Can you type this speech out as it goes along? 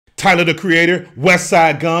Tyler the Creator,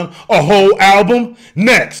 Westside Gunn, a whole album.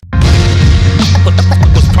 Next.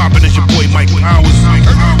 What's poppin' is your boy Mike Powers.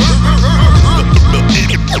 The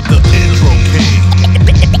intro king.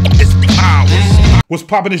 It's Powers. What's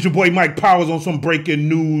poppin' is your boy Mike Powers on some breaking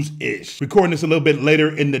news-ish. Recording this a little bit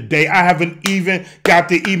later in the day. I haven't even got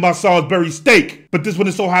to eat my Salisbury steak. But this one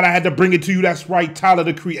is so hot I had to bring it to you. That's right, Tyler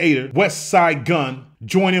the Creator, Westside Gunn,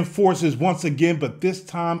 joining forces once again, but this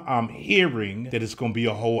time I'm hearing that it's gonna be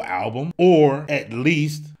a whole album, or at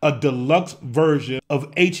least a deluxe version of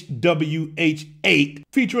HWH8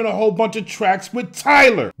 featuring a whole bunch of tracks with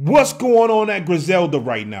Tyler. What's going on at Griselda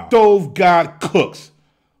right now? Stove God Cooks,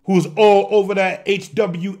 who's all over that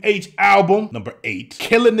HWH album, number 8,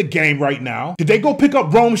 killing the game right now. Did they go pick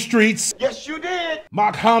up Rome Streets? Yes, you did.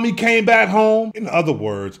 Mock Homie came back home. In other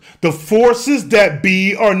words, the forces that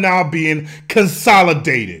be are now being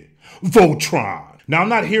consolidated. Voltron. Now, I'm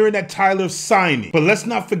not hearing that Tyler's signing, but let's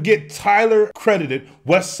not forget Tyler credited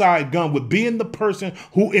Westside Gunn with being the person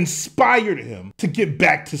who inspired him to get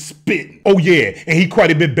back to spitting. Oh yeah, and he quite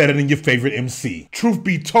a bit better than your favorite MC. Truth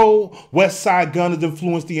be told, Westside Gunn has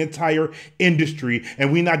influenced the entire industry,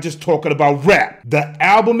 and we're not just talking about rap. The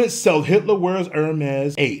album itself, Hitler Wears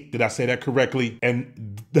Hermes 8, did I say that correctly?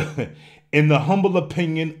 And in the humble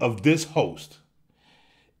opinion of this host,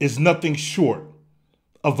 is nothing short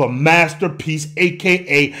of a masterpiece,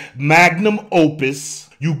 aka magnum opus.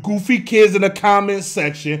 You goofy kids in the comment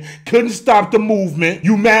section couldn't stop the movement.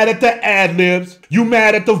 You mad at the ad-libs. You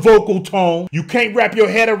mad at the vocal tone. You can't wrap your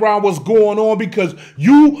head around what's going on because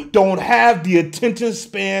you don't have the attention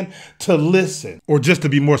span to listen. Or just to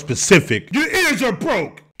be more specific, your ears are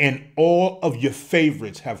broke. And all of your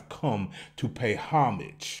favorites have come to pay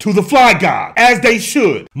homage to the Fly God, as they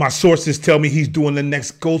should. My sources tell me he's doing the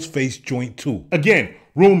next Ghostface joint too. Again,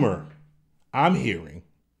 rumor, I'm hearing,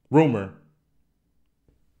 rumor,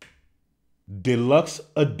 deluxe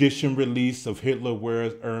edition release of Hitler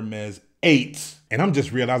Wears Hermes 8. And I'm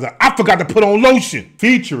just realizing I forgot to put on lotion.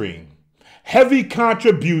 Featuring heavy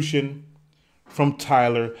contribution from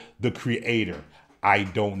Tyler the Creator. I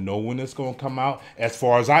don't know when it's gonna come out. As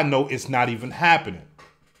far as I know, it's not even happening.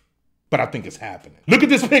 But I think it's happening. Look at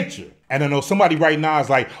this picture. And I know somebody right now is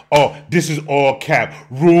like, oh, this is all cap,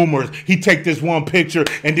 rumors. He take this one picture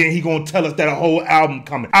and then he gonna tell us that a whole album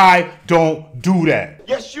coming. I don't do that.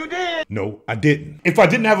 Yes, you did. No, I didn't. If I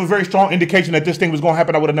didn't have a very strong indication that this thing was gonna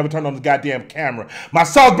happen, I would have never turned on the goddamn camera. My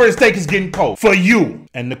Salisbury steak is getting cold for you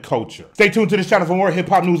and the culture. Stay tuned to this channel for more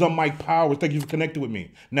hip-hop news. I'm Mike Powers. Thank you for connecting with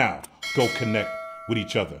me. Now, go connect with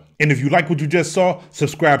each other. And if you like what you just saw,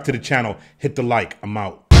 subscribe to the channel. Hit the like. I'm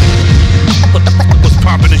out. What's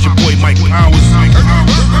poppin' is your boy Mike Powers.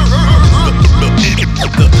 The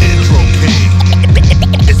intro king.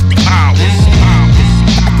 It's Powers.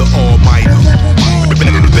 The almighty.